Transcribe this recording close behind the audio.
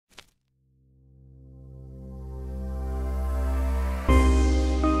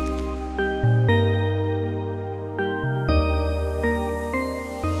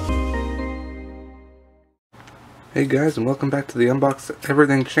Hey guys, and welcome back to the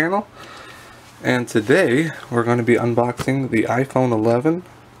Unboxanything channel. And today we're going to be unboxing the iPhone 11,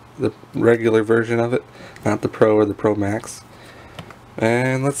 the regular version of it, not the Pro or the Pro Max.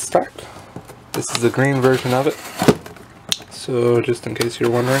 And let's start. This is the green version of it. So just in case you're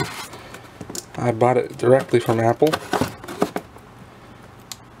wondering, I bought it directly from Apple.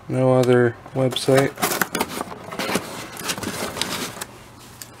 No other website.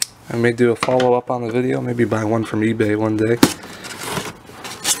 I may do a follow-up on the video, maybe buy one from eBay one day.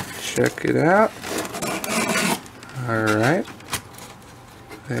 Check it out. Alright.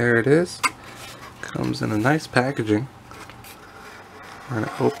 There it is. Comes in a nice packaging. We're going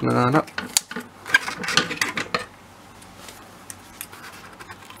to open it on up.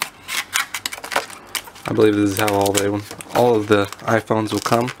 I believe this is how all of the iPhones will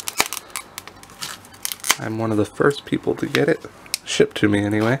come. I'm one of the first people to get it. Shipped to me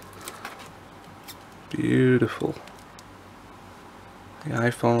anyway. Beautiful. The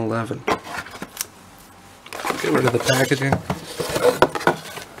iPhone 11. Get rid of the packaging.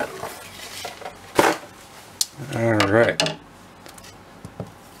 Alright.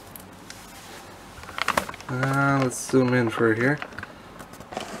 Let's zoom in for here.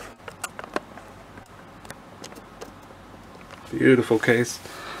 Beautiful case.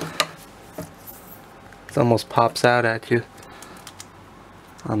 It almost pops out at you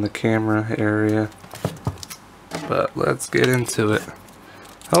on the camera area. But let's get into it.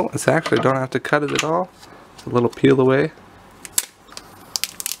 Oh, it's actually, don't have to cut it at all. It's a little peel away.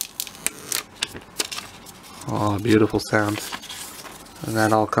 Oh, beautiful sound. And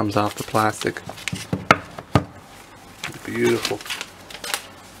that all comes off the plastic. Beautiful.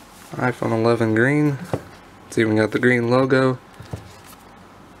 iPhone 11 green. It's even got the green logo.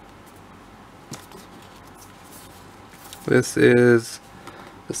 This is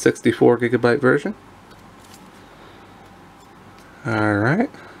the 64GB version.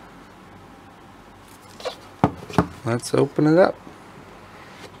 Alright. Let's open it up.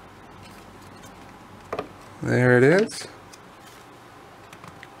 There it is.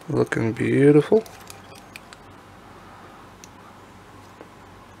 Looking beautiful.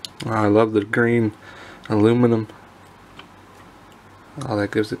 Oh, I love the green aluminum. Oh,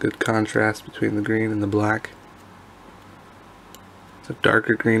 that gives a good contrast between the green and the black. It's a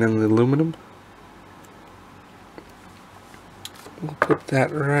darker green in the aluminum. We'll put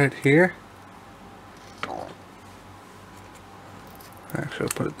that right here. Actually,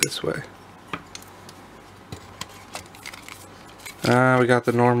 I'll put it this way. We got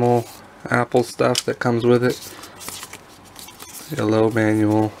the normal Apple stuff that comes with it. Yellow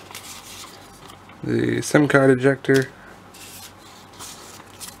manual. The SIM card ejector.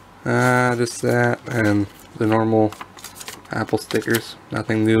 Just that, and the normal Apple stickers.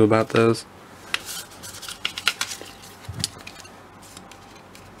 Nothing new about those.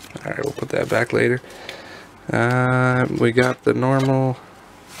 Alright, we'll put that back later. We got the normal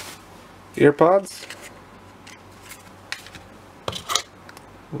earpods.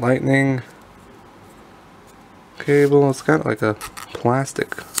 Lightning cable. It's got like a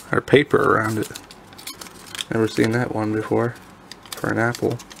plastic or paper around it. Never seen that one before for an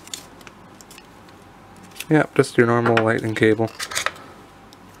Apple. Yep, just your normal lightning cable.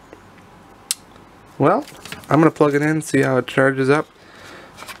 Well, I'm going to plug it in, see how it charges up.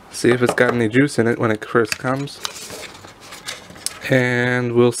 See if it's got any juice in it when it first comes.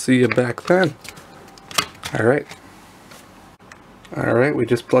 And we'll see you back then. Alright. Alright, we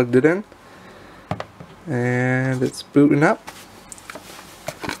just plugged it in. And it's booting up.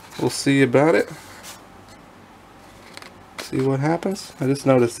 We'll see about it. See what happens. I just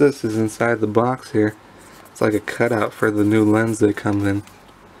noticed this is inside the box here. It's like a cutout for the new lens that comes in.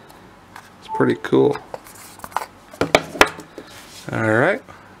 It's pretty cool. Alright.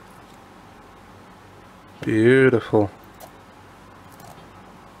 Beautiful.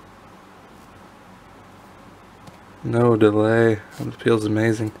 No delay. It feels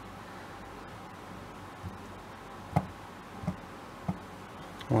amazing.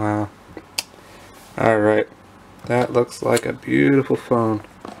 Wow. Alright. That looks like a beautiful phone.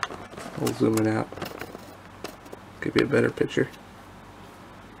 We'll zoom it out. Give you a better picture.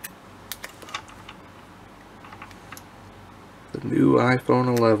 The new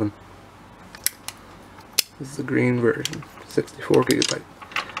iPhone 11. This is the green version, 64GB.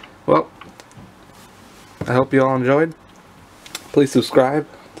 Well, I hope you all enjoyed. Please subscribe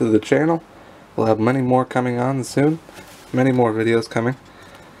to the channel. We'll have many more coming on soon. Many more videos coming.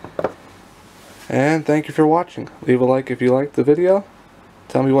 And thank you for watching. Leave a like if you liked the video.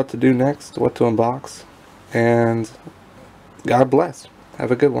 Tell me what to do next, what to unbox. And God bless. Have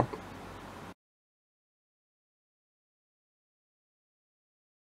a good one.